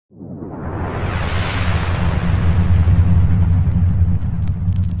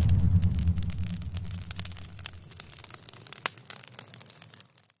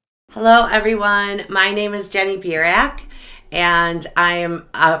Hello, everyone. My name is Jenny and I am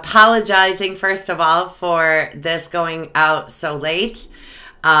apologizing, first of all, for this going out so late.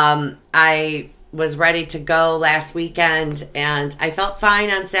 I was ready to go last weekend, and I felt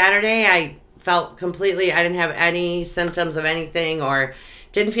fine on Saturday. I felt completely, I didn't have any symptoms of anything or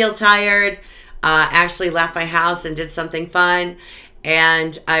didn't feel tired. Actually left my house and did something fun.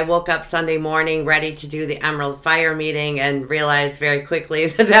 And I woke up Sunday morning ready to do the Emerald Fire meeting and realized very quickly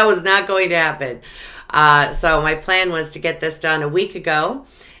that that was not going to happen. So my plan was to get this done a week ago.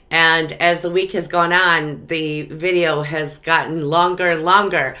 And as the week has gone on, the video has gotten longer and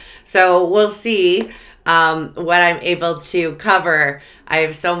longer. So we'll see what I'm able to cover. I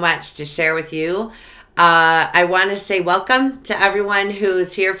have so much to share with you. I want to say welcome to everyone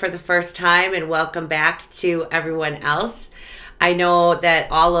who's here for the first time, and welcome back to everyone else. I know that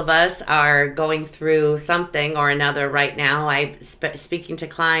all of us are going through something or another right now. I'm speaking to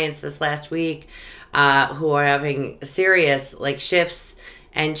clients this last week who are having serious shifts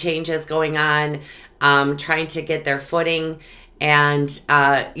and changes going on, trying to get their footing and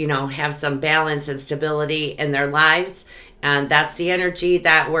have some balance and stability in their lives. And that's the energy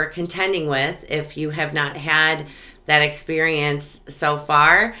that we're contending with. If you have not had that experience so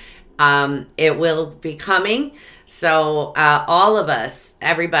far, it will be coming. So all of us,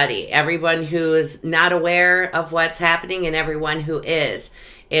 everyone who is not aware of what's happening and everyone who is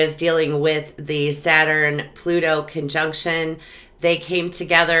dealing with the Saturn-Pluto conjunction. They came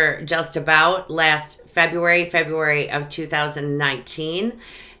together just about last February of 2019.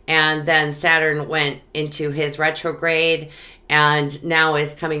 And then Saturn went into his retrograde and now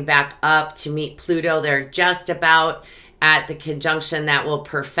is coming back up to meet Pluto. They're just about at the conjunction that will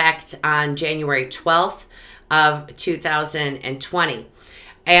perfect on January 12th. Of 2020.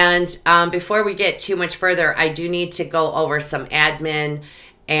 And before we get too much further, I do need to go over some admin.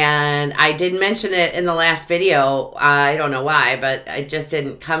 And I did mention it in the last video. I don't know why, but it just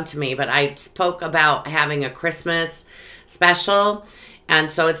didn't come to me. But I spoke about having a Christmas special. And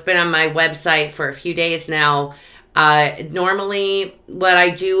so it's been on my website for a few days now. Normally, what I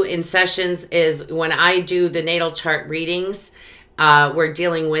do in sessions is when I do the natal chart readings, we're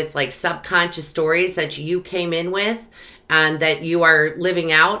dealing with subconscious stories that you came in with and that you are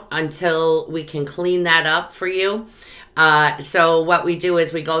living out until we can clean that up for you. So what we do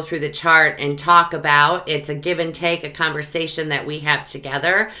is we go through the chart and talk about, it's a give and take, a conversation that we have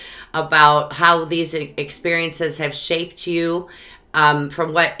together about how these experiences have shaped you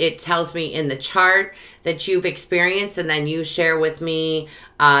from what it tells me in the chart that you've experienced. And then you share with me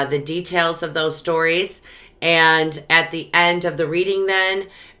the details of those stories. And at the end of the reading then,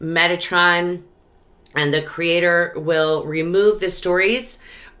 Metatron and the creator will remove the stories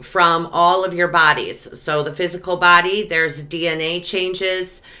from all of your bodies. So the physical body, there's DNA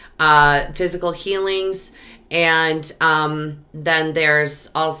changes, physical healings, and then there's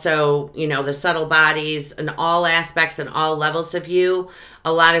also, the subtle bodies and all aspects and all levels of you.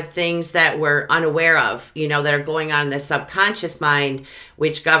 A lot of things that we're unaware of, that are going on in the subconscious mind,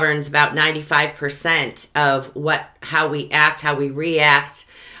 which governs about 95% of how we act, how we react,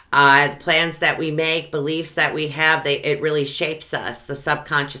 the plans that we make, beliefs that we have. It really shapes us, the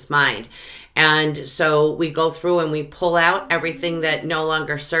subconscious mind. And so we go through and we pull out everything that no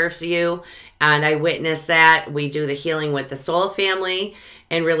longer serves you. And I witness that. We do the healing with the soul family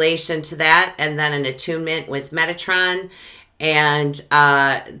in relation to that, and then an attunement with Metatron. And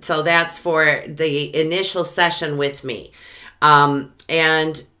so that's for the initial session with me.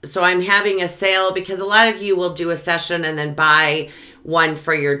 And so I'm having a sale because a lot of you will do a session and then buy one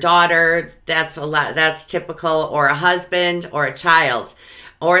for your daughter. That's typical, or a husband or a child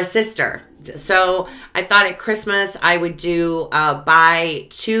or a sister. So I thought at Christmas I would do buy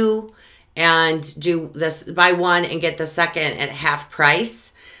two and do this, buy one and get the second at half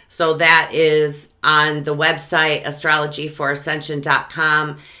price. So that is on the website,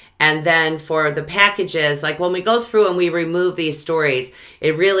 astrologyforascension.com. And then for the packages, when we go through and we remove these stories,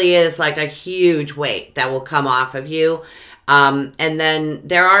 it really is like a huge weight that will come off of you. And then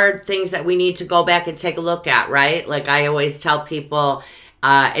there are things that we need to go back and take a look at, right? Like I always tell people,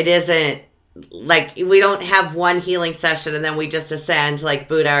 it isn't we don't have one healing session and then we just ascend like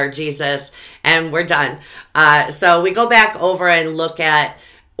Buddha or Jesus and we're done. So we go back over and look at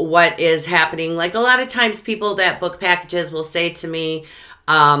what is happening. A lot of times people that book packages will say to me,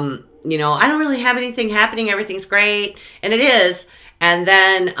 I don't really have anything happening. Everything's great. And it is. And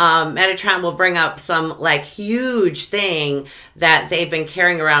then Metatron will bring up some huge thing that they've been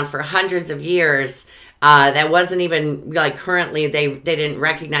carrying around for hundreds of years that wasn't even currently they didn't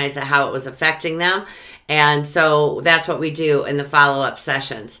recognize how it was affecting them. And so that's what we do in the follow-up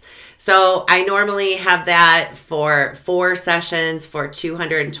sessions. So I normally have that for 4 sessions for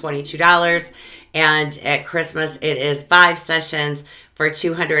 $222. And at Christmas, it is 5 sessions for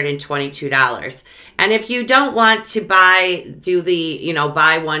 $222. And if you don't want to buy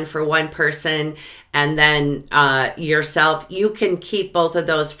one for one person and then yourself, you can keep both of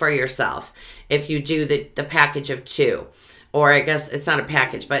those for yourself if you do the package of 2. Or I guess it's not a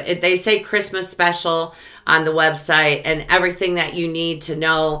package, but they say Christmas special on the website, and everything that you need to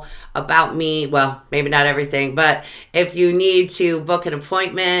know about me. Well, maybe not everything, but if you need to book an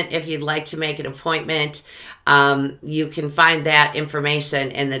appointment, if you'd like to make an appointment, you can find that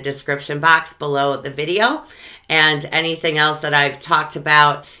information in the description box below the video. And anything else that I've talked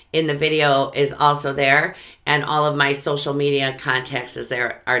about in the video is also there. And all of my social media contacts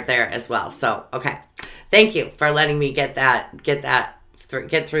are there as well. So, okay. Thank you for letting me get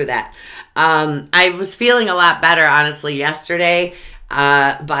through that. I was feeling a lot better, honestly, yesterday.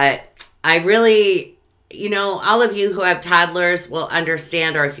 But I really, all of you who have toddlers will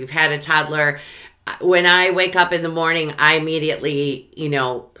understand, or if you've had a toddler, when I wake up in the morning, I immediately,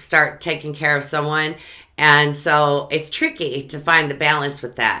 start taking care of someone. And so it's tricky to find the balance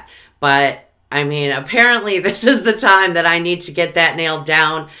with that. But I mean, apparently this is the time that I need to get that nailed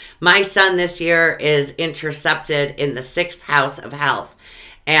down. My son this year is intercepted in the 6th house of health.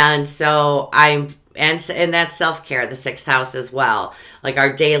 And so and that's self-care, the 6th house as well, like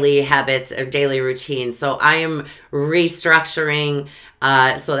our daily habits, our daily routines. So I am restructuring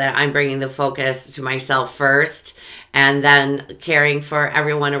so that I'm bringing the focus to myself first and then caring for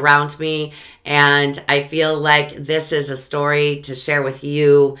everyone around me. And I feel like this is a story to share with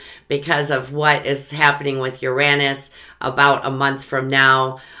you because of what is happening with Uranus about a month from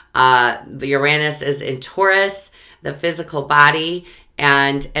now. The Uranus is in Taurus, the physical body.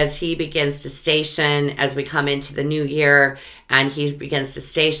 And as he begins to station, as we come into the new year, and he begins to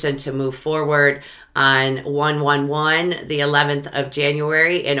station to move forward on 1/1/1, the 11th of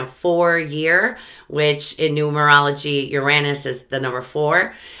January, in a 4-year, which in numerology, Uranus is the number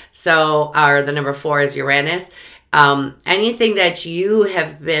 4. So, or the number 4 is Uranus. Anything that you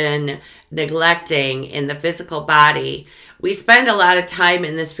have been neglecting in the physical body, we spend a lot of time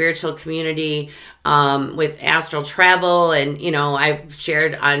in the spiritual community with astral travel. And, I've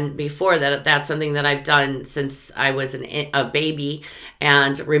shared on before that that's something that I've done since I was a baby,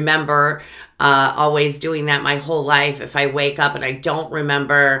 and remember always doing that my whole life. If I wake up and I don't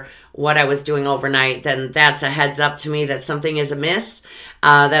remember what I was doing overnight, then that's a heads up to me that something is amiss,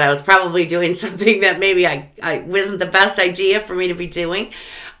 that I was probably doing something that maybe I wasn't the best idea for me to be doing.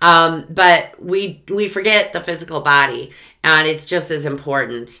 But we forget the physical body, and it's just as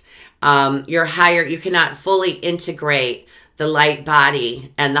important. You cannot fully integrate the light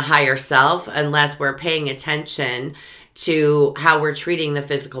body and the higher self unless we're paying attention to how we're treating the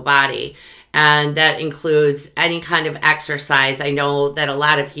physical body. And that includes any kind of exercise. I know that a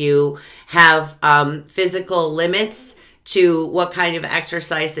lot of you have physical limits to what kind of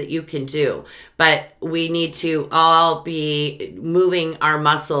exercise that you can do. But we need to all be moving our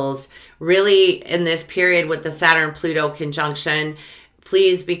muscles really in this period with the Saturn-Pluto conjunction.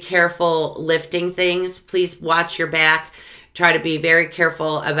 Please be careful lifting things. Please watch your back. Try to be very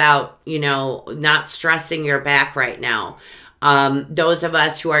careful about, not stressing your back right now. Those of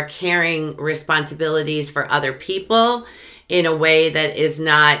us who are carrying responsibilities for other people in a way that is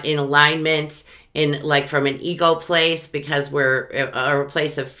not in alignment, from an ego place, because we're a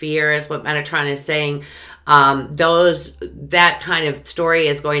place of fear, is what Metatron is saying. That kind of story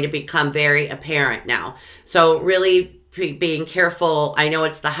is going to become very apparent now. So really being careful. I know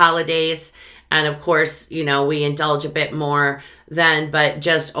it's the holidays, and of course, we indulge a bit more then, but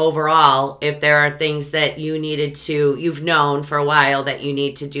just overall, if there are things that you've known for a while that you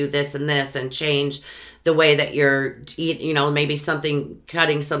need to do this and change the way that you're eating, maybe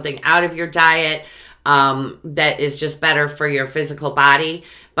cutting something out of your diet that is just better for your physical body.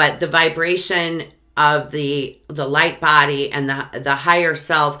 But the vibration of the light body and the higher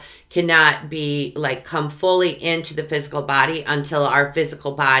self cannot be come fully into the physical body until our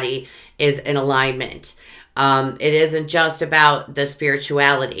physical body is in alignment. It isn't just about the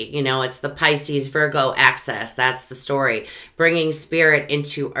spirituality, it's the Pisces Virgo axis. That's the story. Bringing spirit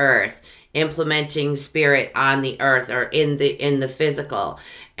into earth, implementing spirit on the earth or in the physical.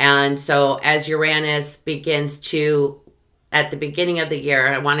 And so as Uranus begins to, at the beginning of the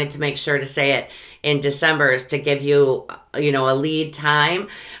year, I wanted to make sure to say it in December to give you, a lead time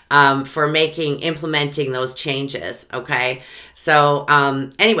for implementing those changes. Okay. So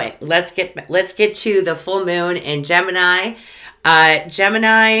anyway, let's get to the full moon in Gemini.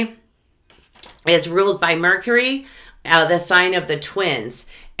 Gemini is ruled by Mercury, the sign of the twins.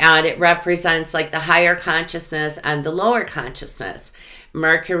 and it represents like the higher consciousness and the lower consciousness.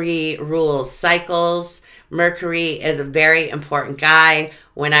 Mercury rules cycles. Mercury is a very important guy.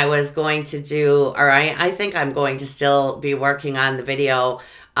 When I was going to do, or I think I'm going to still be working on the video,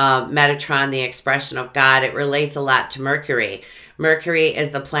 Metatron, the expression of God, it relates a lot to Mercury. Mercury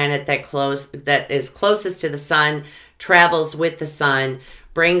is the planet that is closest to the sun, travels with the sun,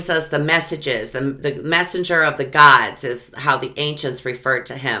 brings us the messages. The messenger of the gods is how the ancients referred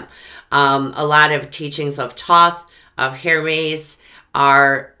to him. A lot of teachings of Thoth, of Hermes,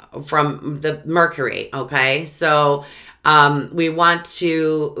 are from the Mercury, okay? So we want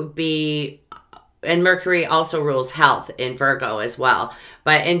to be, and Mercury also rules health in Virgo as well.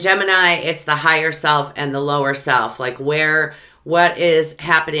 But in Gemini, it's the higher self and the lower self, like what is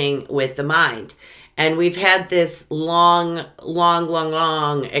happening with the mind. And we've had this long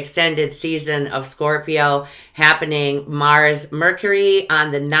extended season of Scorpio happening. Mars, Mercury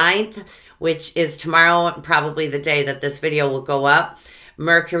on the 9th, which is tomorrow, probably the day that this video will go up.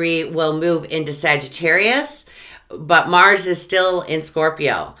 Mercury will move into Sagittarius, but Mars is still in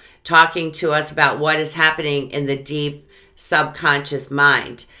Scorpio, talking to us about what is happening in the deep subconscious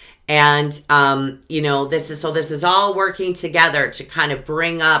mind. And, this is all working together to kind of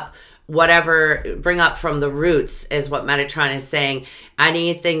bring up from the roots, is what Metatron is saying.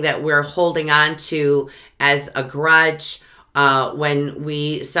 Anything that we're holding on to as a grudge,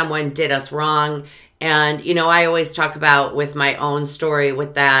 when someone did us wrong. And, I always talk about with my own story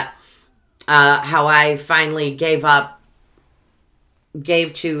with that, how I finally gave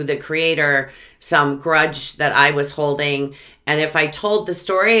to the Creator some grudge that I was holding. And if I told the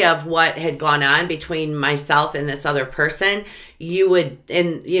story of what had gone on between myself and this other person, you would,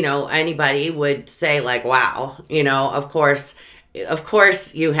 and anybody would say like, wow, of course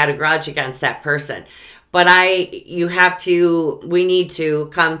you had a grudge against that person. But we need to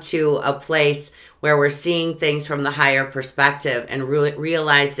come to a place where we're seeing things from the higher perspective and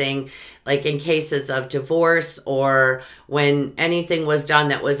realizing, like in cases of divorce or when anything was done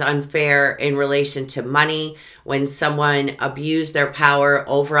that was unfair in relation to money, when someone abused their power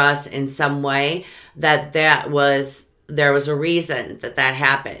over us in some way, there was a reason that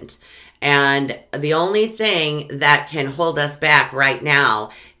happened. And the only thing that can hold us back right now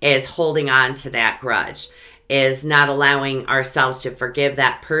is holding on to that grudge, is not allowing ourselves to forgive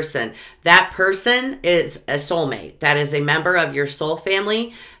that person. That person is a soulmate. That is a member of your soul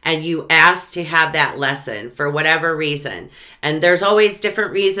family, and you asked to have that lesson for whatever reason. And there's always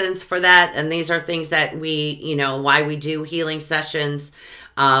different reasons for that, and these are things that we, why we do healing sessions.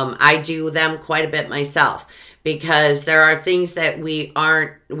 I do them quite a bit myself, because there are things that we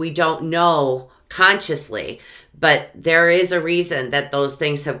don't know consciously, but there is a reason that those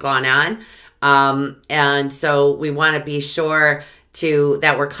things have gone on. And so we want to be sure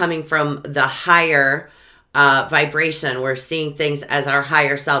that we're coming from the higher vibration. We're seeing things as our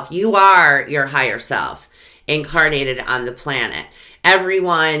higher self. You are your higher self incarnated on the planet.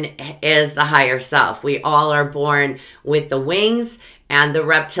 Everyone is the higher self. We all are born with the wings and the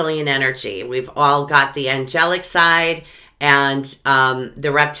reptilian energy. We've all got the angelic side and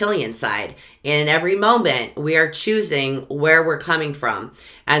the reptilian side. In every moment, we are choosing where we're coming from.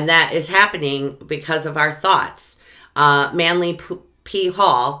 And that is happening because of our thoughts. Manly P.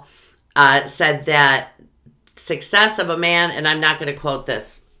 Hall said that success of a man, and I'm not going to quote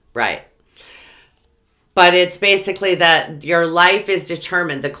this right, but it's basically that your life is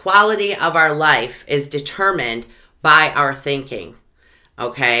determined, the quality of our life is determined by our thinking.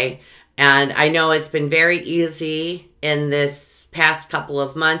 Okay? And I know it's been very easy in this past couple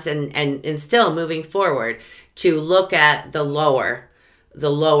of months and still moving forward to look at the lower,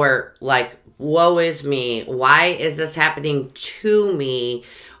 like, woe is me. Why is this happening to me?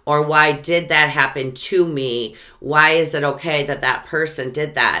 Or why did that happen to me? Why is it okay that that person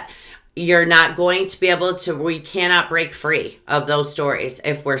did that? You're not going to be able to, we cannot break free of those stories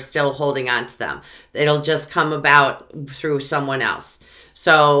if we're still holding on to them. It'll just come about through someone else.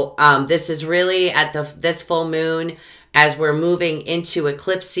 So this is really at this full moon, as we're moving into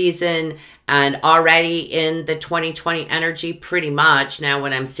eclipse season and already in the 2020 energy pretty much. Now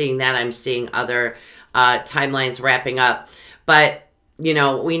when I'm seeing that, I'm seeing other timelines wrapping up. But,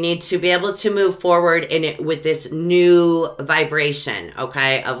 we need to be able to move forward in it with this new vibration,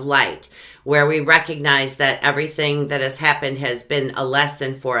 okay, of light, where we recognize that everything that has happened has been a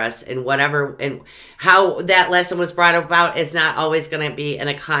lesson for us, and how that lesson was brought about is not always going to be in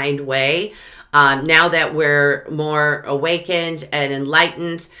a kind way. Now that we're more awakened and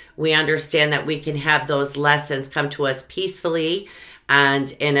enlightened, we understand that we can have those lessons come to us peacefully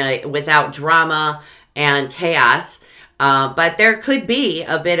and without drama and chaos. But there could be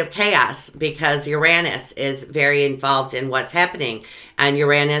a bit of chaos because Uranus is very involved in what's happening, and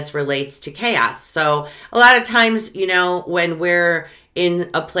Uranus relates to chaos. So a lot of times, you know, when we're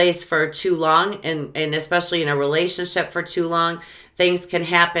in a place for too long, and especially in a relationship for too long, things can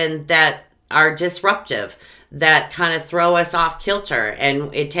happen that are disruptive, that kind of throw us off kilter,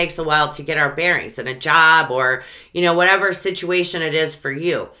 and it takes a while to get our bearings in a job or, you know, whatever situation it is for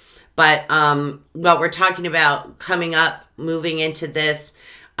you. But what we're talking about coming up, moving into this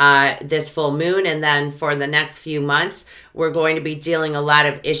this full moon, and then for the next few months, we're going to be dealing a lot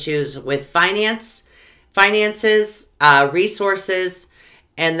of issues with finances, resources,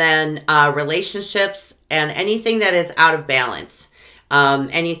 and then relationships, and anything that is out of balance.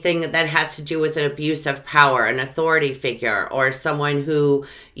 Anything that has to do with an abuse of power, an authority figure, or someone who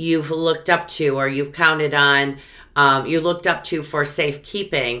you've looked up to or you've counted on, you looked up to for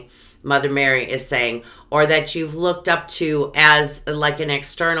safekeeping, Mother Mary is saying, or that you've looked up to as like an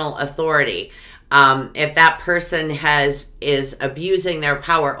external authority. If that person is abusing their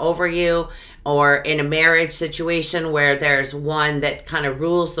power over you, or in a marriage situation where there's one that kind of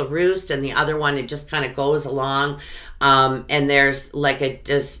rules the roost and the other one, it just kind of goes along, and there's like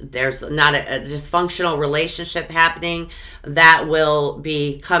there's not a dysfunctional relationship happening, that will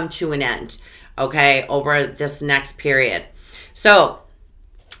come to an end, okay, over this next period. So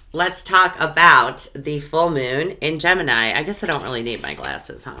let's talk about the full moon in Gemini. I guess I don't really need my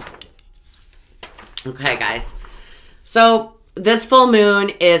glasses, huh? Okay, guys. So this full moon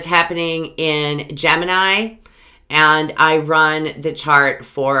is happening in Gemini, and I run the chart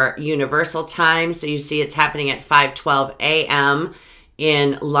for universal time. So you see it's happening at 5:12 a.m.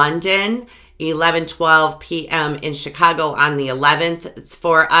 in London, 11:12 p.m. in Chicago on the 11th.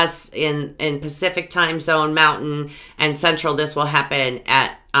 For us in Pacific time zone, Mountain, and Central, this will happen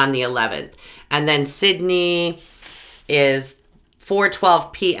on the 11th. And then Sydney is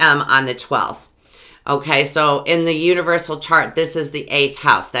 4:12 p.m. on the 12th. Okay, so in the universal chart, this is the 8th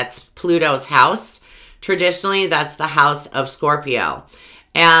house. That's Pluto's house. Traditionally, that's the house of Scorpio.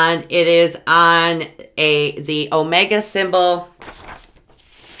 And it is on the Omega symbol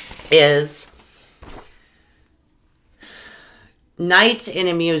is night in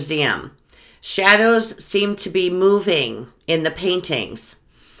a museum. Shadows seem to be moving in the paintings.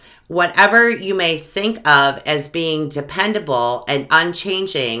 Whatever you may think of as being dependable and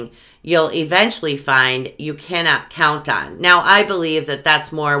unchanging, you'll eventually find you cannot count on. Now, I believe that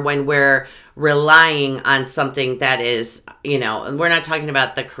that's more when we're relying on something that is, you know, we're not talking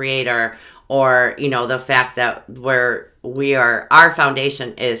about the creator or, you know, the fact that our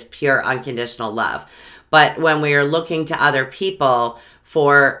foundation is pure unconditional love. But when we are looking to other people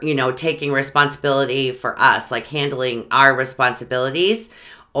for, you know, taking responsibility for us, like handling our responsibilities,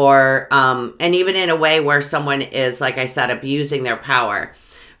 or, and even in a way where someone is, like I said, abusing their power.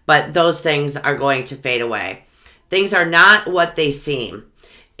 But those things are going to fade away. Things are not what they seem.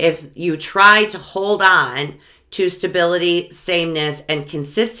 If you try to hold on to stability, sameness, and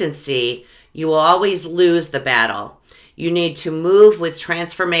consistency, you will always lose the battle. You need to move with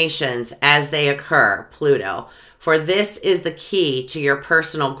transformations as they occur, Pluto, for this is the key to your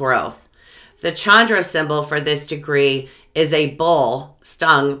personal growth. The Chandra symbol for this degree is a bull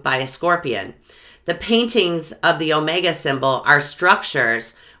stung by a scorpion. The paintings of the Omega symbol are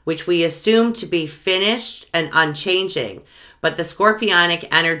structures which we assume to be finished and unchanging, but the scorpionic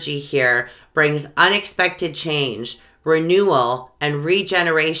energy here brings unexpected change, renewal, and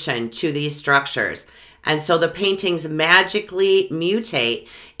regeneration to these structures. And so the paintings magically mutate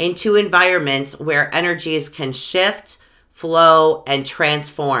into environments where energies can shift, flow, and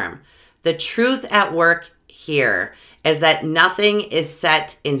transform. The truth at work here is that nothing is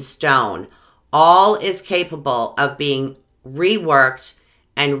set in stone. All is capable of being reworked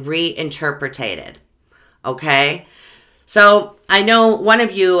and reinterpreted. Okay? So I know one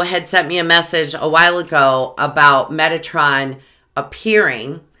of you had sent me a message a while ago about Metatron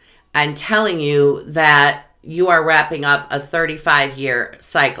appearing and telling you that you are wrapping up a 35-year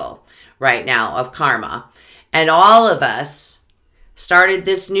cycle right now of karma. And all of us started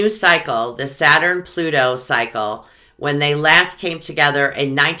this new cycle, the Saturn-Pluto cycle, when they last came together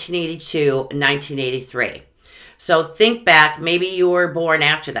in 1982, 1983. So think back, maybe you were born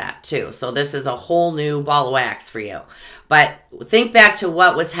after that too. So this is a whole new ball of wax for you. But think back to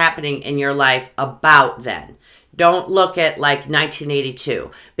what was happening in your life about then. Don't look at like 1982,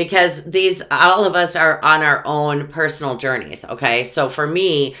 because all of us are on our own personal journeys, okay? So for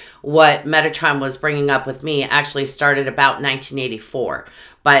me, what Metatron was bringing up with me actually started about 1984,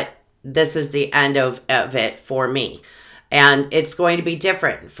 but this is the end of it for me. And it's going to be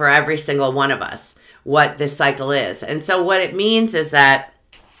different for every single one of us. what this cycle is. And so what it means is that,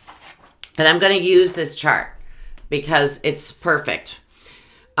 and I'm going to use this chart because it's perfect.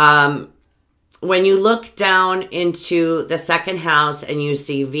 When you look down into the second house and you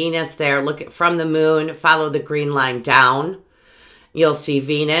see Venus there, look at from the moon, follow the green line down. You'll see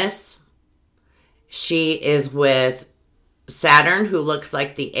Venus. She is with Saturn, who looks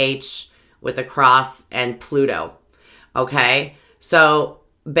like the H with a cross, and Pluto. Okay? So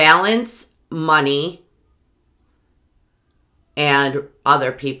balance, money, and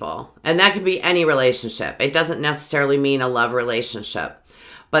other people. And that could be any relationship. It doesn't necessarily mean a love relationship.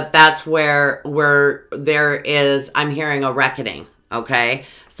 But that's where there is, I'm hearing a reckoning, okay?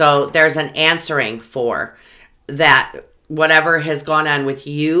 So there's an answering for that, whatever has gone on with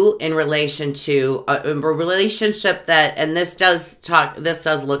you in relation to a relationship that, and this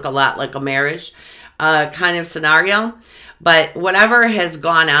does look a lot like a marriage kind of scenario, but whatever has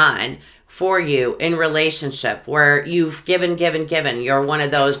gone on for you in relationship where you've given, you're one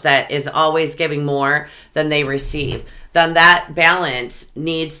of those that is always giving more than they receive, then that balance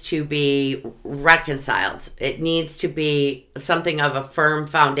needs to be reconciled. It needs to be something of a firm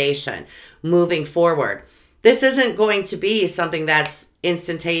foundation moving forward. This isn't going to be something that's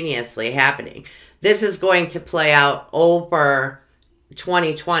instantaneously happening. This is going to play out over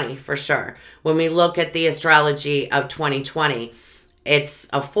 2020 for sure. When we look at the astrology of 2020, it's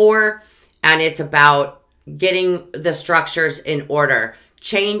a 4, and it's about getting the structures in order,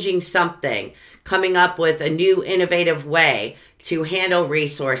 changing something, coming up with a new innovative way to handle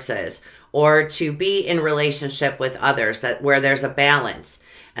resources or to be in relationship with others, that where there's a balance.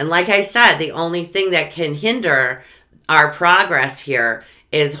 And like I said, the only thing that can hinder our progress here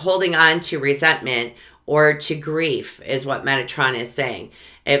is holding on to resentment or to grief, is what Metatron is saying.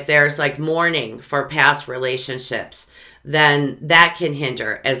 If there's like mourning for past relationships, then that can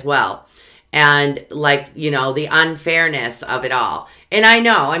hinder as well. And like, you know, the unfairness of it all. And I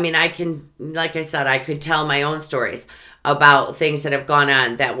know, I mean, I can, like I said, I could tell my own stories about things that have gone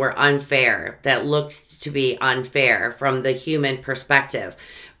on that were unfair, that looks to be unfair from the human perspective.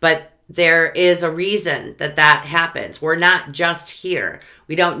 But there is a reason that that happens. We're not just here.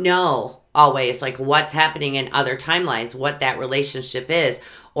 We don't know always like what's happening in other timelines, what that relationship is,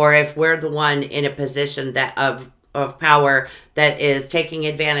 or if we're the one in a position that of power that is taking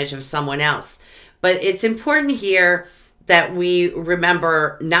advantage of someone else. But it's important here that we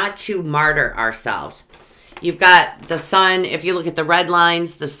remember not to martyr ourselves. You've got the sun, if you look at the red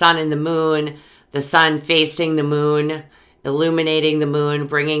lines, the sun and the sun facing the moon, illuminating the moon,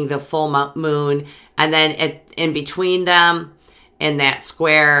 bringing the full moon, and then in between them, in that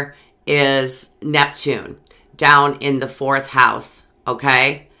square, is Neptune, down in the 4th house,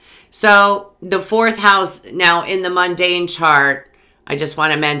 okay? So the 4th house, now in the mundane chart, I just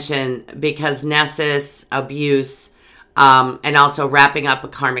want to mention, because Nessus, abuse, and also wrapping up a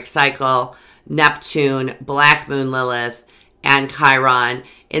karmic cycle, Neptune, Black Moon Lilith, and Chiron.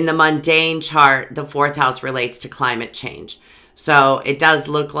 In the mundane chart, the 4th house relates to climate change. So it does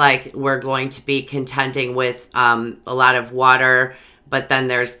look like we're going to be contending with a lot of water, but then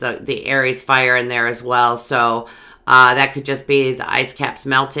there's the Aries fire in there as well. So that could just be the ice caps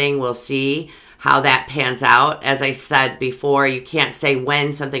melting. We'll see how that pans out. As I said before, you can't say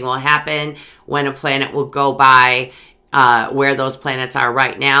when something will happen, when a planet will go by where those planets are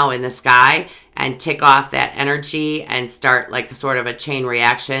right now in the sky, and tick off that energy and start like sort of a chain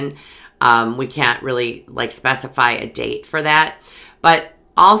reaction. We can't really like specify a date for that. But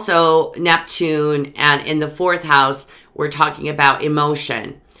also Neptune, and in the 4th house, we're talking about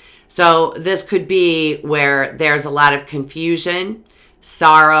emotion. So this could be where there's a lot of confusion,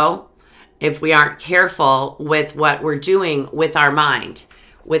 sorrow, if we aren't careful with what we're doing with our mind,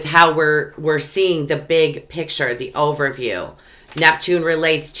 with how we're seeing the big picture, the overview. Neptune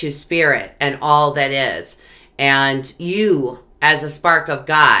relates to spirit and all that is. And you as a spark of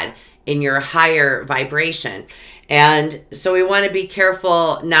God in your higher vibration. And so we want to be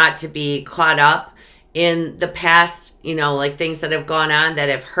careful not to be caught up in the past, you know, like things that have gone on that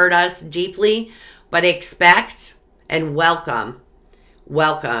have hurt us deeply, but expect and welcome.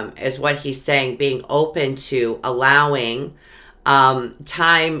 Welcome is what he's saying, being open to allowing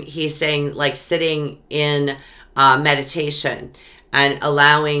time. He's saying like sitting in meditation and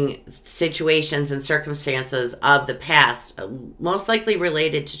allowing situations and circumstances of the past, most likely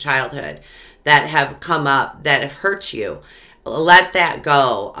related to childhood, that have come up that have hurt you. Let that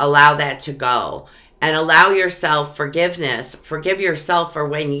go. Allow that to go. And allow yourself forgiveness. Forgive yourself for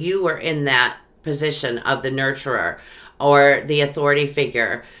when you were in that position of the nurturer or the authority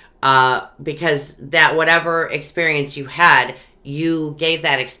figure, because that whatever experience you had, you gave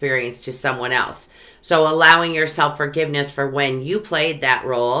that experience to someone else. So allowing yourself forgiveness for when you played that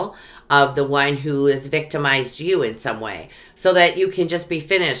role of the one who has victimized you in some way, so that you can just be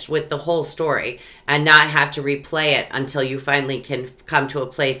finished with the whole story and not have to replay it until you finally can come to a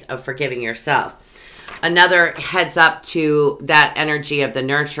place of forgiving yourself. Another heads up to that energy of the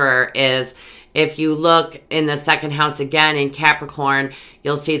nurturer is, if you look in the second house again in Capricorn,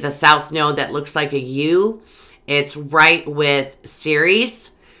 you'll see the south node that looks like a U. It's right with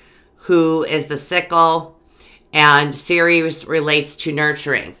Ceres, who is the sickle, and Ceres relates to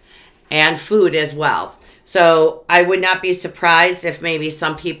nurturing and food as well. So I would not be surprised if maybe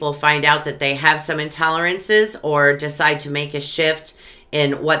some people find out that they have some intolerances or decide to make a shift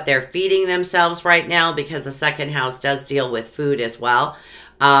in what they're feeding themselves right now, because the second house does deal with food as well.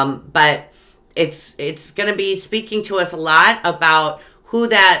 But it's going to be speaking to us a lot about who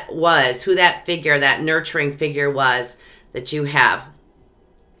that was, who that figure, that nurturing figure was that you have.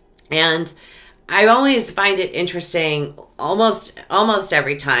 And I always find it interesting, almost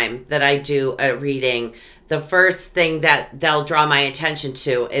every time that I do a reading, the first thing that they'll draw my attention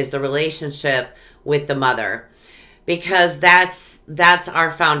to is the relationship with the mother, because that's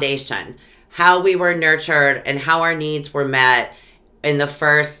our foundation. How we were nurtured and how our needs were met in the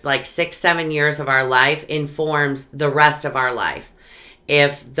first 6-7 years of our life informs the rest of our life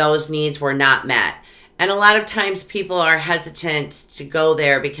if those needs were not met. And a lot of times people are hesitant to go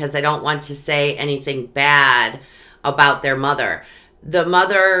there because they don't want to say anything bad about their mother. The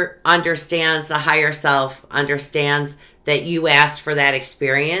mother understands, the higher self understands that you asked for that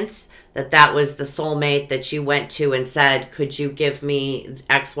experience, that was the soulmate that you went to and said, could you give me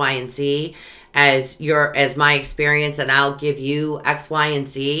X, Y, and Z as my experience, and I'll give you X, Y, and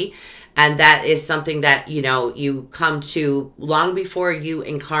Z. And that is something that, you come to long before you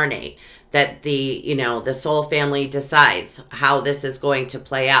incarnate, that the soul family decides how this is going to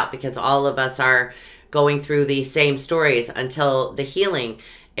play out, because all of us are going through these same stories until the healing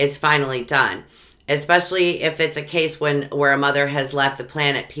is finally done. Especially if it's a case where a mother has left the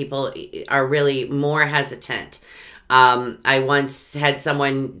planet, people are really more hesitant. I once had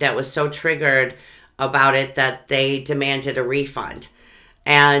someone that was so triggered about it that they demanded a refund.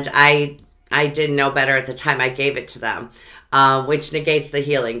 And I didn't know better at the time. I gave it to them, which negates the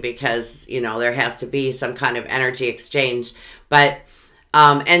healing, because, there has to be some kind of energy exchange. But,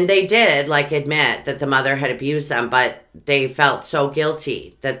 and they did admit that the mother had abused them, but they felt so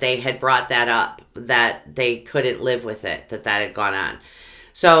guilty that they had brought that up, that they couldn't live with it, that had gone on.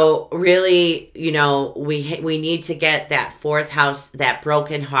 So really, we need to get that fourth house, that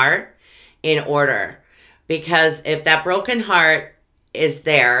broken heart, in order. Because if that broken heart is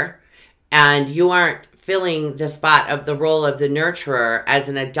there and you aren't filling the spot of the role of the nurturer as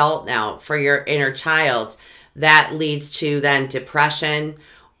an adult now for your inner child, that leads to then depression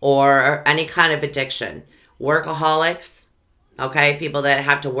or any kind of addiction. Workaholics, okay? People that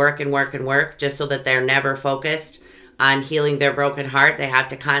have to work and work and work just so that they're never focused on healing their broken heart. They have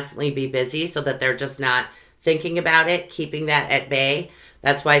to constantly be busy so that they're just not thinking about it, keeping that at bay.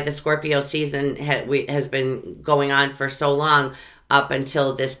 That's why the Scorpio season has been going on for so long, up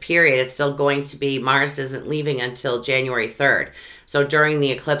until this period. It's still going to be, Mars isn't leaving until January 3rd. So during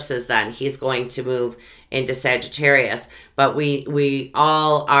the eclipses then, he's going to move into Sagittarius. But we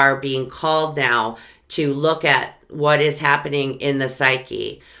all are being called now to look at what is happening in the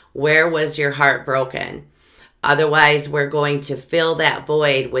psyche. Where was your heart broken? Otherwise, we're going to fill that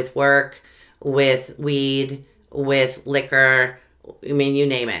void with work, with weed, with liquor, I mean, you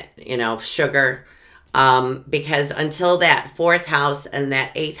name it, sugar. Because until that fourth house and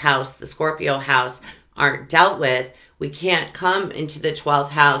that eighth house, the Scorpio house, aren't dealt with, we can't come into the 12th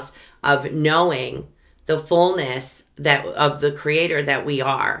house of knowing the fullness of the creator that we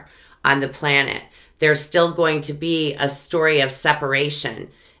are on the planet. There's still going to be a story of separation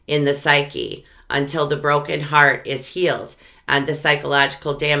in the psyche until the broken heart is healed and the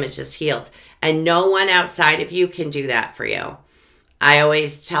psychological damage is healed. And no one outside of you can do that for you. I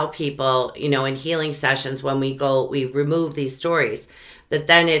always tell people, in healing sessions, when we remove these stories, that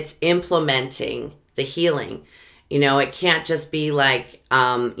then it's implementing the healing. It can't just be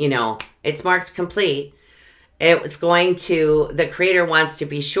it's marked complete. The creator wants to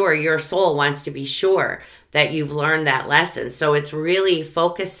be sure, your soul wants to be sure that you've learned that lesson. So it's really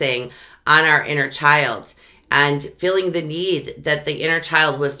focusing on our inner child and feeling the need that the inner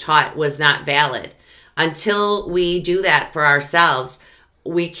child was taught was not valid. Until we do that for ourselves,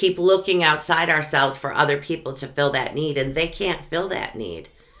 we keep looking outside ourselves for other people to fill that need, and they can't fill that need.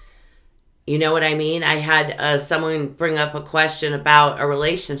 You know what I mean? I had someone bring up a question about a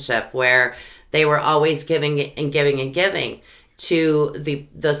relationship where they were always giving and giving and giving to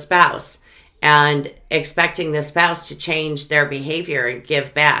the spouse. and expecting the spouse to change their behavior and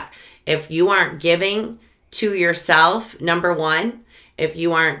give back. If you aren't giving to yourself, number one, if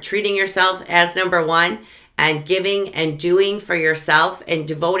you aren't treating yourself as number one and giving and doing for yourself and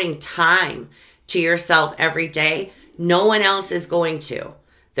devoting time to yourself every day, no one else is going to.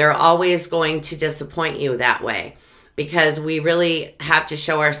 They're always going to disappoint you that way, because we really have to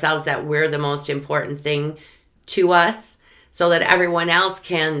show ourselves that we're the most important thing to us, so that everyone else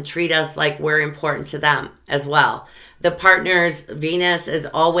can treat us like we're important to them as well. The partner's Venus is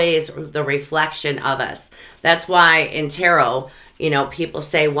always the reflection of us. That's why in tarot, you know, people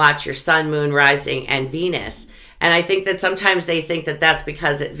say, watch your sun, moon, rising, and Venus. And I think that sometimes they think that that's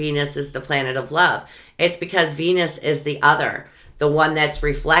because Venus is the planet of love. It's because Venus is the other, the one that's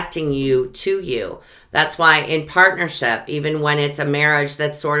reflecting you to you. That's why in partnership, even when it's a marriage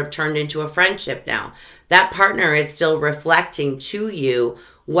that's sort of turned into a friendship now, that partner is still reflecting to you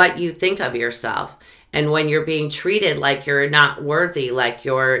what you think of yourself. And when you're being treated like you're not worthy, like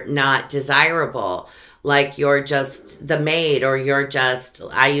you're not desirable, like you're just the maid, or you're just,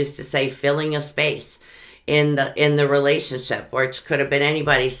 I used to say, filling a space in the relationship, which could have been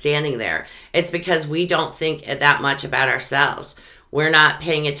anybody standing there. It's because we don't think that much about ourselves. We're not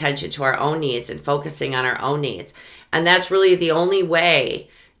paying attention to our own needs and focusing on our own needs. And that's really the only way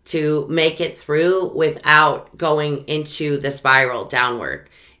to make it through without going into the spiral downward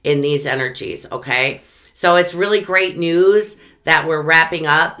in these energies, okay? So it's really great news that we're wrapping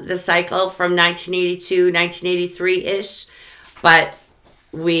up the cycle from 1982, 1983-ish. But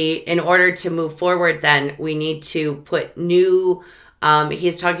in order to move forward, then we need to put new,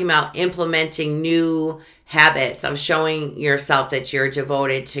 he's talking about implementing new habits of showing yourself that you're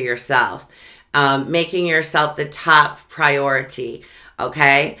devoted to yourself, making yourself the top priority,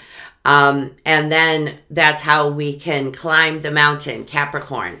 okay? And then that's how we can climb the mountain,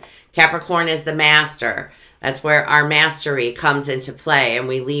 Capricorn. Capricorn is the master. That's where our mastery comes into play, and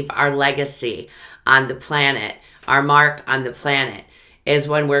we leave our legacy on the planet. Our mark on the planet is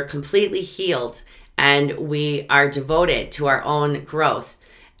when we're completely healed and we are devoted to our own growth.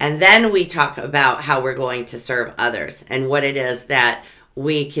 And then we talk about how we're going to serve others and what it is that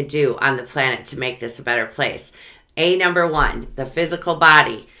we could do on the planet to make this a better place. Number one, the physical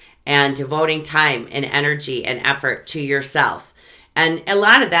body, and devoting time and energy and effort to yourself. And a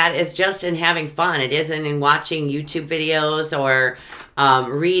lot of that is just in having fun. It isn't in watching YouTube videos or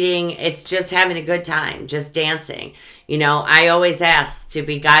reading. It's just having a good time, just dancing. You know, I always ask to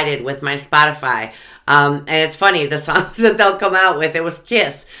be guided with my Spotify. And it's funny, the songs that they'll come out with, it was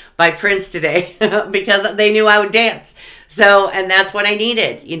Kiss by Prince today because they knew I would dance. So, and that's what I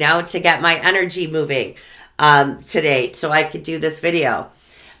needed, you know, to get my energy moving today so I could do this video.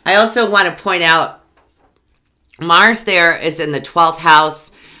 I also want to point out Mars there is in the 12th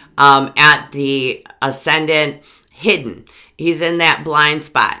house at the ascendant, hidden. He's in that blind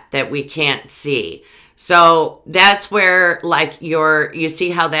spot that we can't see. So that's where, like, you see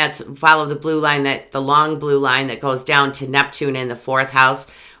how that's follow the blue line, that the long blue line that goes down to Neptune in the 4th house.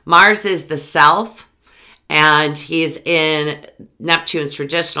 Mars is the self, and he's in Neptune's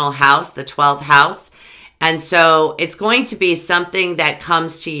traditional house, the 12th house. And so it's going to be something that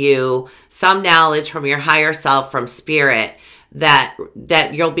comes to you, some knowledge from your higher self, from spirit, that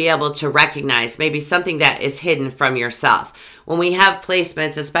you'll be able to recognize, maybe something that is hidden from yourself. When we have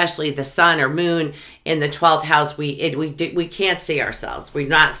placements, especially the sun or moon in the 12th house, we can't see ourselves. We're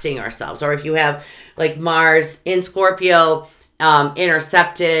not seeing ourselves. Or if you have like Mars in Scorpio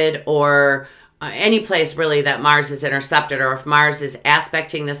intercepted, or any place really that Mars is intercepted, or if Mars is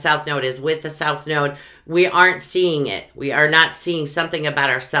aspecting the south node, is with the south node, we aren't seeing it. We are not seeing something about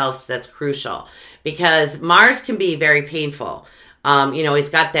ourselves that's crucial, because Mars can be very painful. You know, he's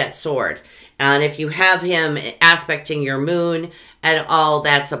got that sword. And if you have him aspecting your moon at all,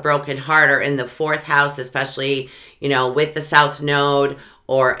 that's a broken heart. Or in the 4th house, especially, you know, with the south node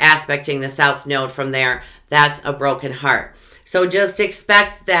or aspecting the south node from there, that's a broken heart. So just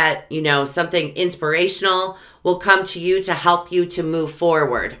expect that, you know, something inspirational will come to you to help you to move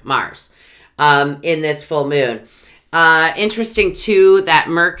forward, Mars, in this full moon. Interesting, too, that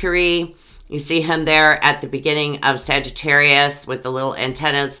Mercury, you see him there at the beginning of Sagittarius with the little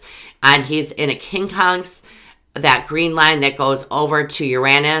antennas, and he's in a quincunx, that green line that goes over to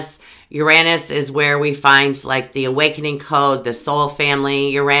Uranus. Uranus is where we find, like, the awakening code, the soul family,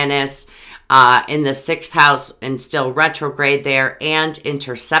 Uranus, in the 6th house, and still retrograde there and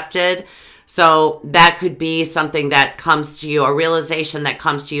intercepted. So that could be something that comes to you, a realization that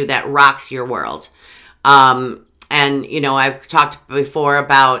comes to you that rocks your world. And, you know, I've talked before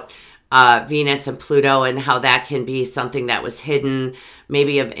about Venus and Pluto, and how that can be something that was hidden,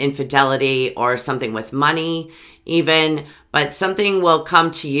 maybe of infidelity or something with money even, but something will come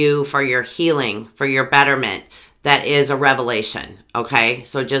to you for your healing, for your betterment. That is a revelation, okay?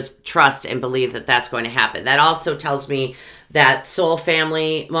 So just trust and believe that that's going to happen. That also tells me that soul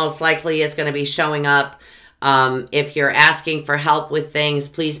family most likely is going to be showing up. If you're asking for help with things,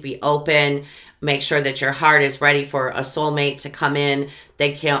 please be open. Make sure that your heart is ready for a soulmate to come in.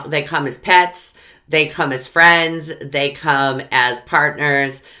 They come as pets. They come as friends. They come as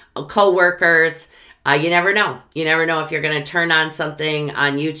partners, co-workers. You never know. You never know if you're going to turn on something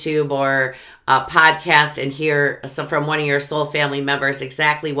on YouTube or a podcast and hear from one of your soul family members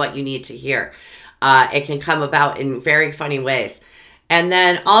exactly what you need to hear. It can come about in very funny ways. And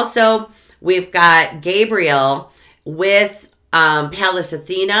then also we've got Gabriel with Pallas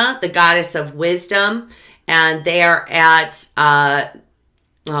Athena, the goddess of wisdom, and they are at,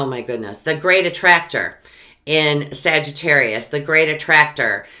 oh my goodness, the Great Attractor in Sagittarius, the Great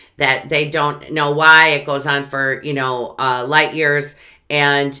Attractor, that they don't know why. It goes on for, light years,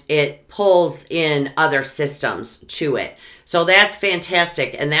 and it pulls in other systems to it. So that's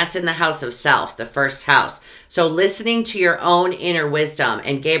fantastic, and that's in the house of self, the first house. So listening to your own inner wisdom,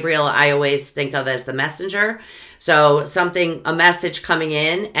 and Gabriel I always think of as the messenger. So a message coming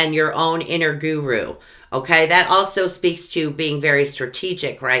in, and your own inner guru. Okay, that also speaks to being very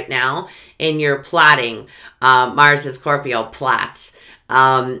strategic right now in your plotting. Mars and Scorpio plots.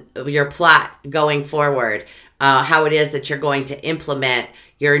 Your plot going forward. How it is that you're going to implement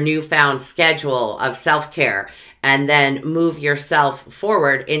your newfound schedule of self-care and then move yourself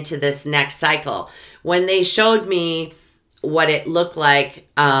forward into this next cycle. When they showed me what it looked like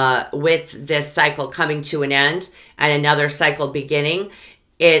with this cycle coming to an end and another cycle beginning,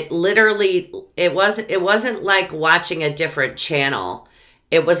 it wasn't like watching a different channel.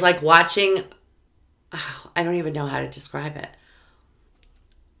 It was like watching, I don't even know how to describe it.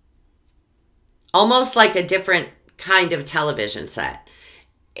 Almost like a different kind of television set.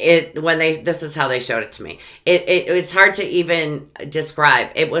 This is how they showed it to me. It's hard to even describe.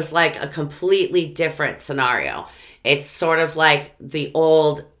 It was like a completely different scenario. It's sort of like the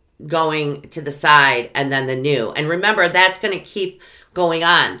old going to the side and then the new. And remember, that's going to keep going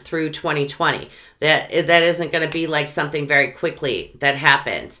on through 2020. That isn't going to be like something very quickly that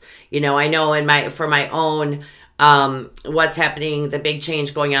happens. I know for my own what's happening, the big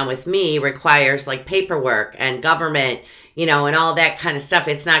change going on with me requires like paperwork and government, and all that kind of stuff.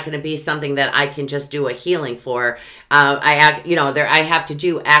 It's not going to be something that I can just do a healing for. I have to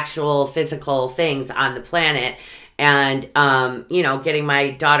do actual physical things on the planet, and getting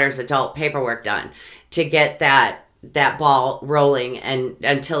my daughter's adult paperwork done to get that ball rolling and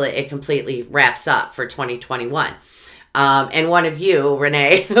until it completely wraps up for 2021. And one of you,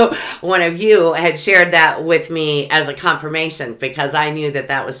 Renee, had shared that with me as a confirmation because I knew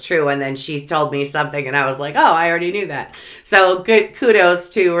that was true. And then she told me something and I was like, oh, I already knew that. So good kudos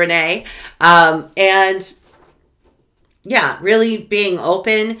to Renee. And yeah, really being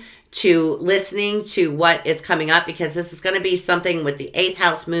open to listening to what is coming up, because this is going to be something with the 8th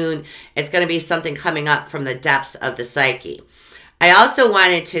house moon. It's going to be something coming up from the depths of the psyche. I also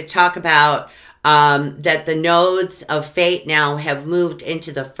wanted to talk about that the nodes of fate now have moved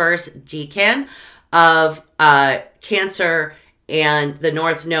into the first decan of Cancer and the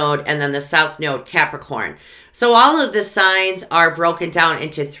North Node, and then the South Node, Capricorn. So all of the signs are broken down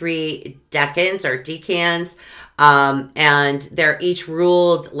into 3 decans or decans, and they're each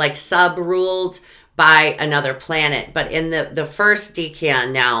ruled, like sub-ruled by another planet. But in the first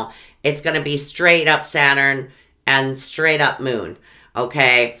decan now, it's going to be straight up Saturn and straight up Moon,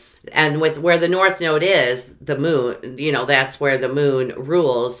 okay? And with where the North Node is, the Moon, that's where the Moon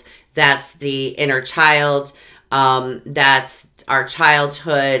rules. That's the inner child. That's our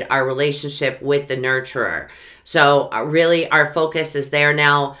childhood, our relationship with the nurturer. So really our focus is there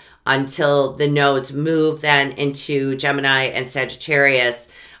now until the nodes move then into Gemini and Sagittarius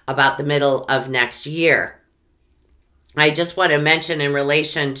about the middle of next year. I just want to mention in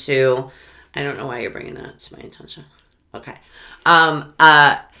relation to, I don't know why you're bringing that to my attention. Okay.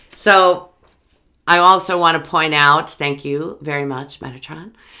 So I also want to point out, thank you very much,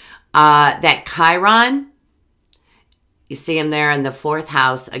 Metatron, that Chiron, you see him there in the 4th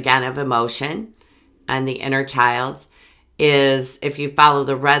house, again, of emotion, and the inner child is, if you follow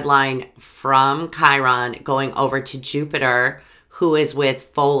the red line from Chiron going over to Jupiter, who is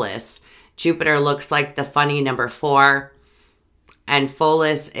with Pholus. Jupiter looks like the funny number 4. And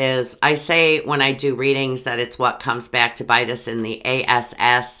Pholus is, I say when I do readings that it's what comes back to bite us in the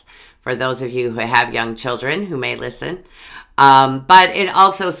ASS, for those of you who have young children who may listen. But it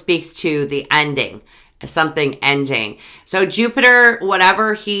also speaks to the ending, something ending. So Jupiter,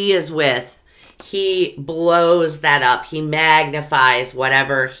 whatever he is with, he blows that up. He magnifies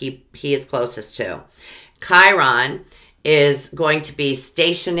whatever he is closest to. Chiron is going to be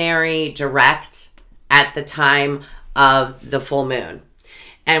stationary, direct at the time of the full moon.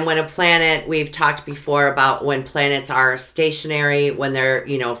 And when a planet, we've talked before about when planets are stationary, when they're,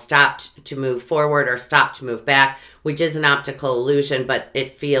 stopped to move forward or stopped to move back, which is an optical illusion, but it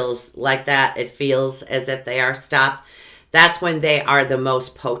feels like that. It feels as if they are stopped. That's when they are the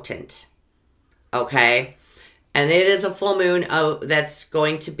most potent. Okay? And it is a full moon that's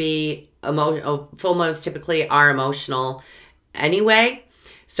going to be, full moons typically are emotional anyway.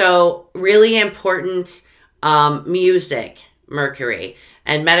 So really important music, Mercury.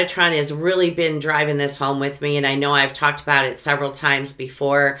 And Metatron has really been driving this home with me. And I know I've talked about it several times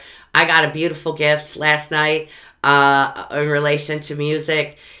before. I got a beautiful gift last night in relation to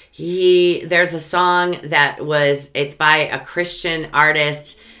music. There's a song it's by a Christian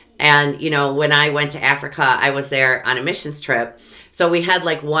artist. And, when I went to Africa, I was there on a missions trip. So we had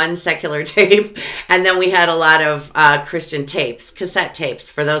like one secular tape, and then we had a lot of Christian tapes, cassette tapes,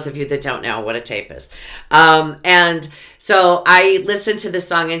 for those of you that don't know what a tape is. And so I listened to this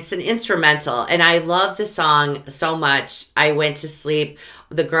song, and it's an instrumental, and I love the song so much. I went to sleep.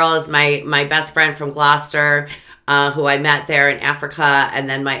 The girl is my best friend from Gloucester, who I met there in Africa, and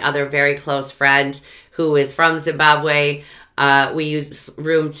then my other very close friend who is from Zimbabwe. We used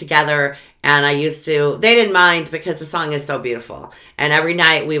room together, and they didn't mind because the song is so beautiful. And every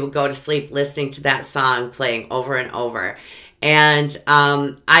night we would go to sleep listening to that song playing over and over. And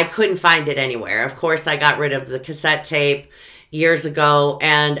I couldn't find it anywhere. Of course, I got rid of the cassette tape years ago,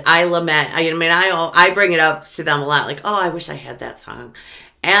 and I lament. I bring it up to them a lot, like, oh, I wish I had that song.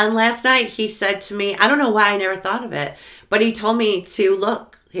 And last night he said to me, I don't know why I never thought of it, but he told me to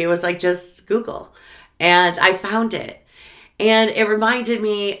look. He was like, just Google. And I found it. And it reminded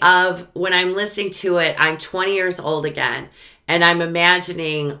me of when I'm listening to it, I'm 20 years old again, and I'm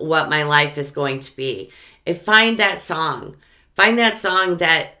imagining what my life is going to be. Find that song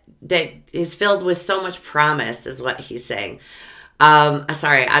that is filled with so much promise, is what he's saying.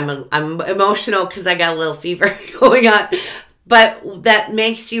 Sorry, I'm emotional because I got a little fever going on, but that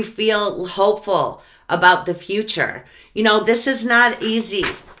makes you feel hopeful about the future. This is not easy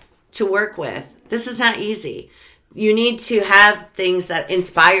to work with. This is not easy. You need to have things that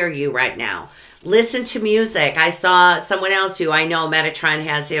inspire you right now. Listen to music. I saw someone else who I know, Metatron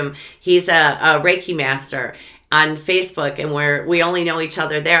has him. He's a Reiki master on Facebook, and we only know each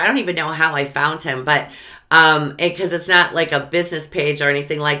other there. I don't even know how I found him, but because it's not like a business page or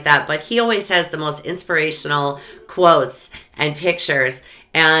anything like that. But he always has the most inspirational quotes and pictures.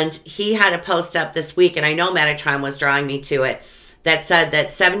 And he had a post up this week, and I know Metatron was drawing me to it, that said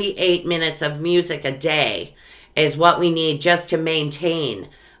that 78 minutes of music a day is what we need just to maintain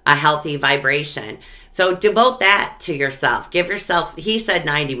a healthy vibration. So devote that to yourself. Give yourself, he said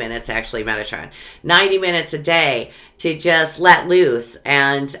 90 minutes, actually, Metatron, 90 minutes a day to just let loose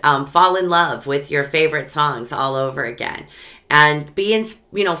and fall in love with your favorite songs all over again. And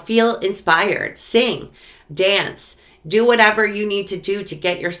feel inspired. Sing, dance, do whatever you need to do to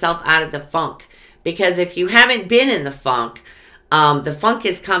get yourself out of the funk. Because if you haven't been in the funk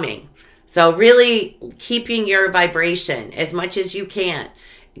is coming. So really keeping your vibration as much as you can,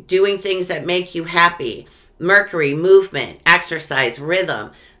 doing things that make you happy, Mercury, movement, exercise,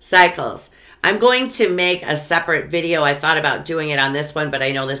 rhythm, cycles. I'm going to make a separate video. I thought about doing it on this one, but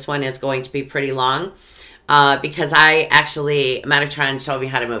I know this one is going to be pretty long because Metatron showed me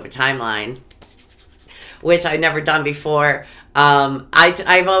how to move a timeline, which I've never done before.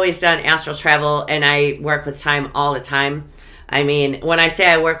 I've always done astral travel, and I work with time all the time. I mean, when I say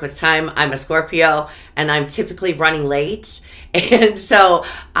I work with time, I'm a Scorpio, and I'm typically running late. And so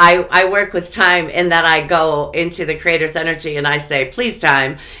I work with time in that I go into the creator's energy and I say, please,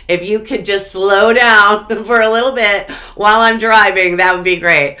 time, if you could just slow down for a little bit while I'm driving, that would be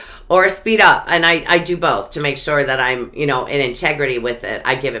great. Or speed up. And I do both to make sure that I'm, in integrity with it.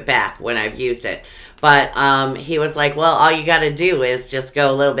 I give it back when I've used it. But he was like, well, all you got to do is just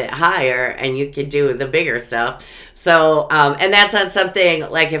go a little bit higher and you can do the bigger stuff. So, and that's not something,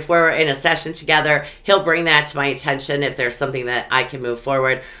 like if we're in a session together, he'll bring that to my attention if there's something that I can move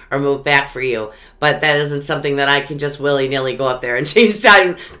forward or move back for you. But that isn't something that I can just willy-nilly go up there and change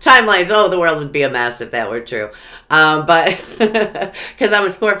timelines. Oh, the world would be a mess if that were true. But because I'm a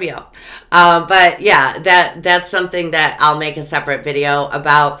Scorpio. But yeah, that's something that I'll make a separate video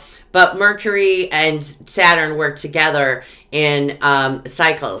about. But Mercury and Saturn work together in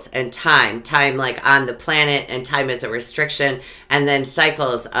cycles and time like on the planet, and time is a restriction, and then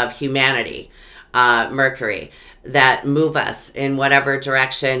cycles of humanity, Mercury, that move us in whatever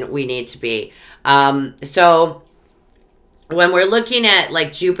direction we need to be. So when we're looking at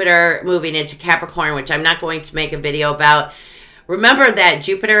like Jupiter moving into Capricorn, which I'm not going to make a video about, remember that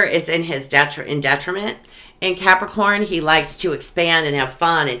Jupiter is in his detriment. In Capricorn, he likes to expand and have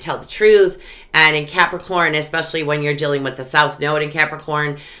fun and tell the truth. And in Capricorn, especially when you're dealing with the South Node in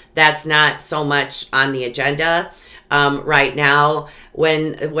Capricorn, that's not so much on the agenda right now.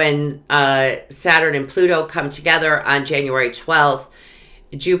 When Saturn and Pluto come together on January 12th,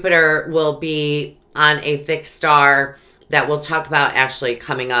 Jupiter will be on a fixed star that we'll talk about actually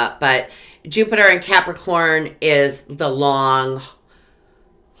coming up. But Jupiter in Capricorn is the long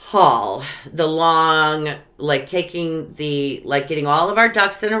haul, the long, like taking the, like getting all of our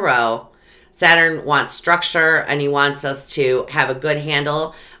ducks in a row. Saturn wants structure, and he wants us to have a good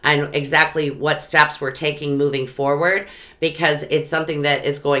handle on exactly what steps we're taking moving forward, because it's something that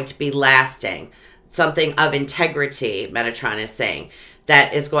is going to be lasting, something of integrity, Metatron is saying,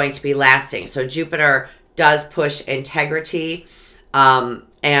 that is going to be lasting. So Jupiter does push integrity,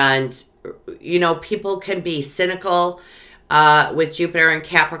 and you know, people can be cynical with Jupiter and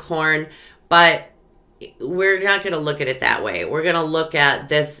Capricorn, but we're not going to look at it that way. We're going to look at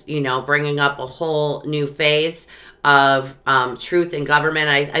this, you know, bringing up a whole new phase of truth in government.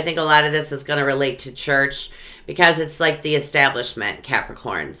 I think a lot of this is going to relate to church, because it's like the establishment,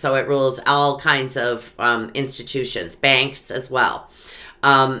 Capricorn. So it rules all kinds of institutions, banks as well.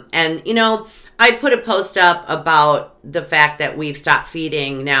 And, you know, I put a post up about the fact that we've stopped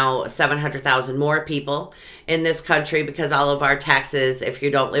feeding now 700,000 more people in this country, because all of our taxes, if you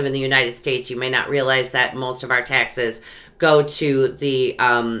don't live in the United States, you may not realize that most of our taxes go to the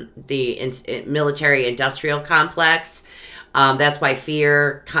military industrial complex. That's why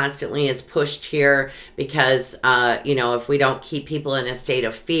fear constantly is pushed here, because, you know, if we don't keep people in a state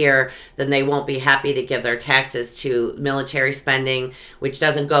of fear, then they won't be happy to give their taxes to military spending, which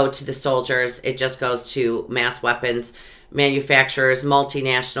doesn't go to the soldiers. It just goes to mass weapons manufacturers,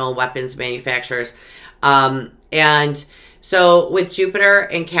 multinational weapons manufacturers. And so with Jupiter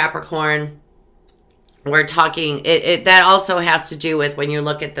in Capricorn, we're talking, that also has to do with when you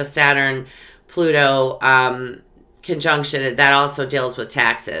look at the Saturn, Pluto, conjunction, that also deals with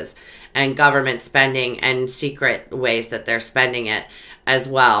taxes and government spending and secret ways that they're spending it as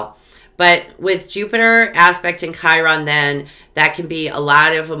well. But with Jupiter aspect in Chiron, then that can be a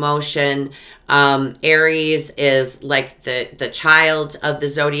lot of emotion. Aries is like the child of the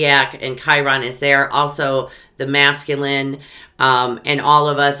zodiac, and Chiron is there, also the masculine, and all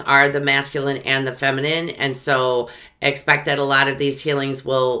of us are the masculine and the feminine. And so expect that a lot of these healings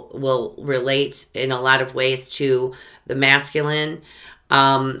will relate in a lot of ways to the masculine.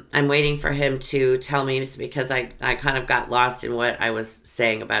 I'm waiting for him to tell me, because I kind of got lost in what I was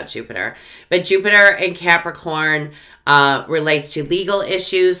saying about Jupiter. But Jupiter in Capricorn relates to legal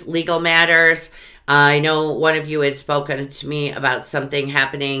issues, legal matters. I know one of you had spoken to me about something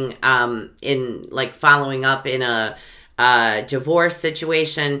happening in like following up in a divorce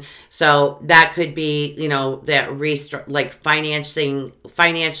situation. So that could be, you know, that like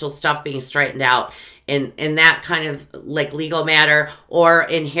financial stuff being straightened out in that kind of like legal matter, or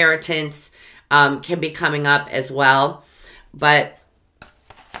inheritance can be coming up as well. But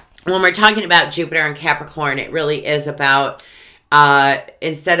when we're talking about Jupiter and Capricorn, it really is about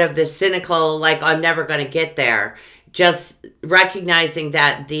instead of the cynical, like I'm never going to get there, just recognizing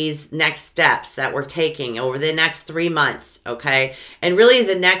that these next steps that we're taking over the next 3 months, okay? And really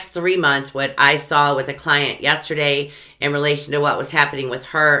the next 3 months, what I saw with a client yesterday in relation to what was happening with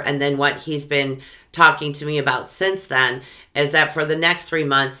her, and then what he's been talking to me about since then, is that for the next 3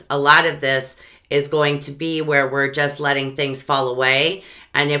 months, a lot of this is going to be where we're just letting things fall away.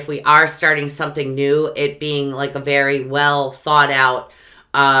 And if we are starting something new, it being like a very well thought out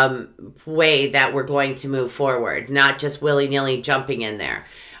way that we're going to move forward, not just willy-nilly jumping in there.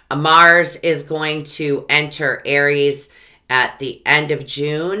 Mars is going to enter Aries at the end of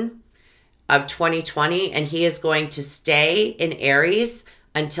June of 2020, and he is going to stay in Aries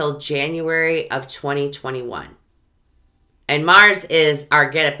until January of 2021. And Mars is our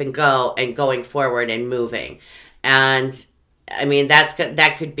get up and go and going forward and moving. And I mean,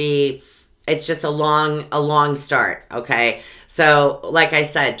 that could be, it's just a long start, okay? So like I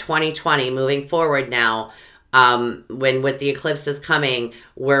said, 2020 moving forward now, when with the eclipses coming,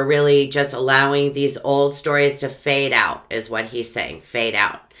 we're really just allowing these old stories to fade out, is what he's saying, fade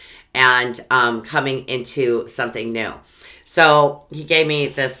out, and coming into something new. So he gave me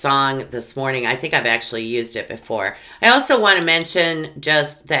this song this morning. I think I've actually used it before. I also want to mention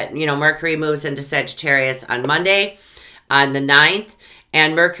just that, Mercury moves into Sagittarius on Monday, on the 9th.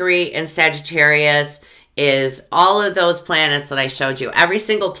 And Mercury in Sagittarius is all of those planets that I showed you. Every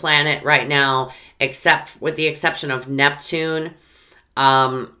single planet right now, with the exception of Neptune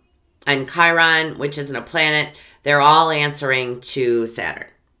and Chiron, which isn't a planet, they're all answering to Saturn.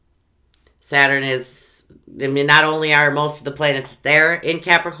 Saturn is, not only are most of the planets there in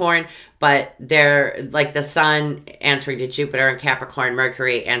Capricorn, but they're like the Sun answering to Jupiter in Capricorn,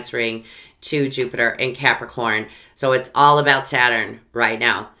 Mercury answering to Jupiter in Capricorn. So it's all about Saturn right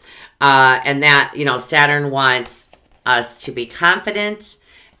now. And that, Saturn wants us to be confident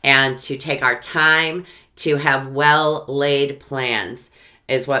and to take our time to have well-laid plans,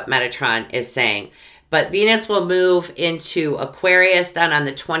 is what Metatron is saying. But Venus will move into Aquarius then on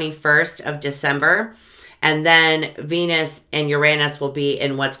the 21st of December. And then Venus and Uranus will be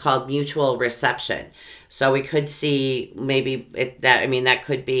in what's called mutual reception. So we could see maybe that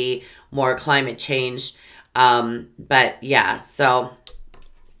could be more climate change. But yeah, so.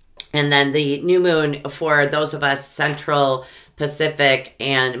 And then the new moon for those of us Central, Pacific,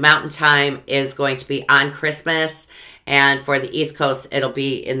 and Mountain Time is going to be on Christmas. And for the East Coast, it'll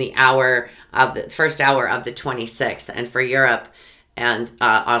be in the first hour of the 26th. And for Europe and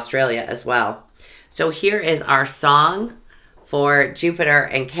Australia as well. So here is our song for Jupiter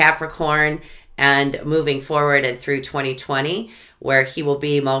and Capricorn and moving forward and through 2020, where he will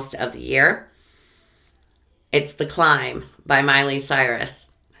be most of the year. It's The Climb by Miley Cyrus.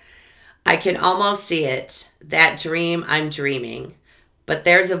 I can almost see it, that dream I'm dreaming. But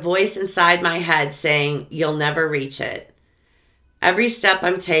there's a voice inside my head saying, you'll never reach it. Every step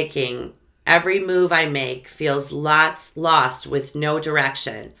I'm taking, every move I make feels lost with no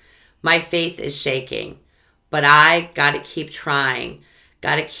direction. My faith is shaking, but I got to keep trying.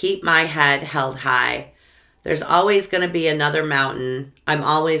 Got to keep my head held high. There's always going to be another mountain. I'm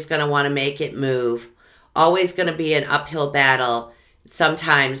always going to want to make it move. Always going to be an uphill battle.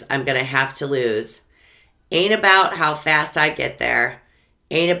 Sometimes I'm going to have to lose. Ain't about how fast I get there.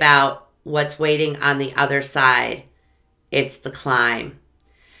 Ain't about what's waiting on the other side. It's the climb.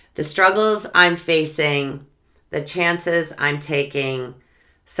 The struggles I'm facing, the chances I'm taking,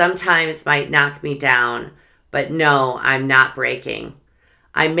 sometimes might knock me down, but no, I'm not breaking.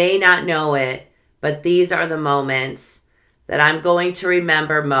 I may not know it, but these are the moments that I'm going to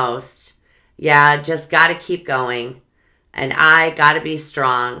remember most. Yeah, just got to keep going. And I got to be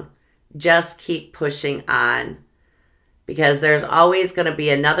strong. Just keep pushing on. Because there's always going to be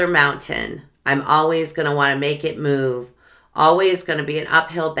another mountain. I'm always going to want to make it move. Always going to be an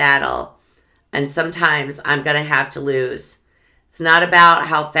uphill battle. And sometimes I'm going to have to lose. It's not about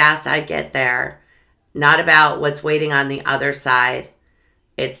how fast I get there. Not about what's waiting on the other side.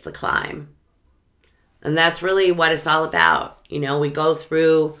 It's the climb. And that's really what it's all about. We go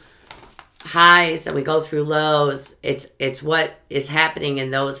through highs and we go through lows. It's what is happening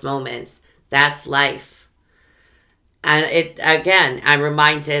in those moments. That's life. And I'm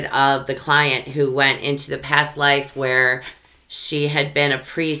reminded of the client who went into the past life where she had been a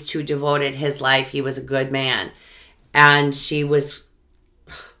priest who devoted his life. He was a good man. And she was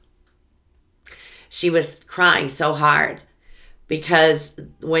crying so hard because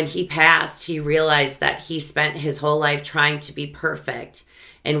when he passed, he realized that he spent his whole life trying to be perfect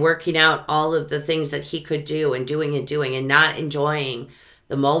and working out all of the things that he could do and doing and not enjoying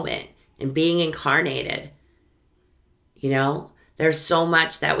the moment and being incarnated. There's so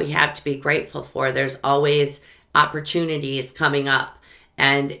much that we have to be grateful for. There's always opportunities coming up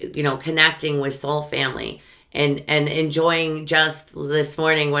and, connecting with soul family and enjoying. Just this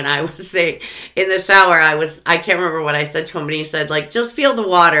morning when I was in the shower, I can't remember what I said to him, but he said, just feel the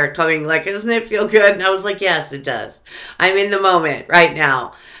water coming, doesn't it feel good? And I was like, yes, it does. I'm in the moment right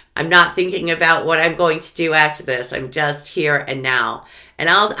now. I'm not thinking about what I'm going to do after this. I'm just here and now. And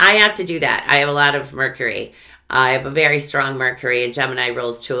I have to do that. I have a lot of Mercury. I have a very strong Mercury, and Gemini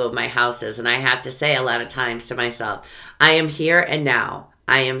rules 2 of my houses. And I have to say a lot of times to myself, I am here and now.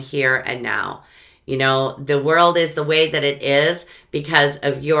 I am here and now. The world is the way that it is because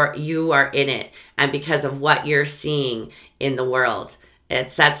of you are in it and because of what you're seeing in the world.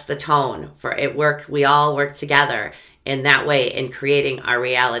 It sets the tone for it. We all work together in that way in creating our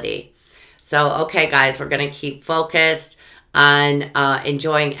reality. So, okay, guys, we're going to keep focused on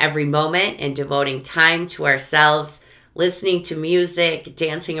enjoying every moment and devoting time to ourselves, listening to music,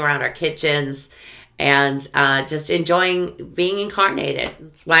 dancing around our kitchens, and just enjoying being incarnated.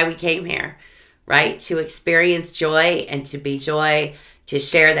 That's why we came here, right? To experience joy and to be joy, to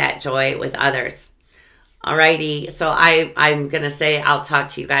share that joy with others. Alrighty, so I'm going to say I'll talk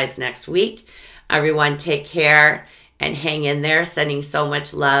to you guys next week. Everyone take care and hang in there. Sending so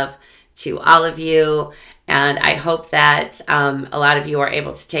much love to all of you. And I hope that a lot of you are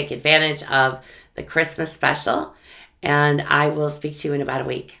able to take advantage of the Christmas special. And I will speak to you in about a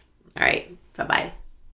week. All right, bye-bye.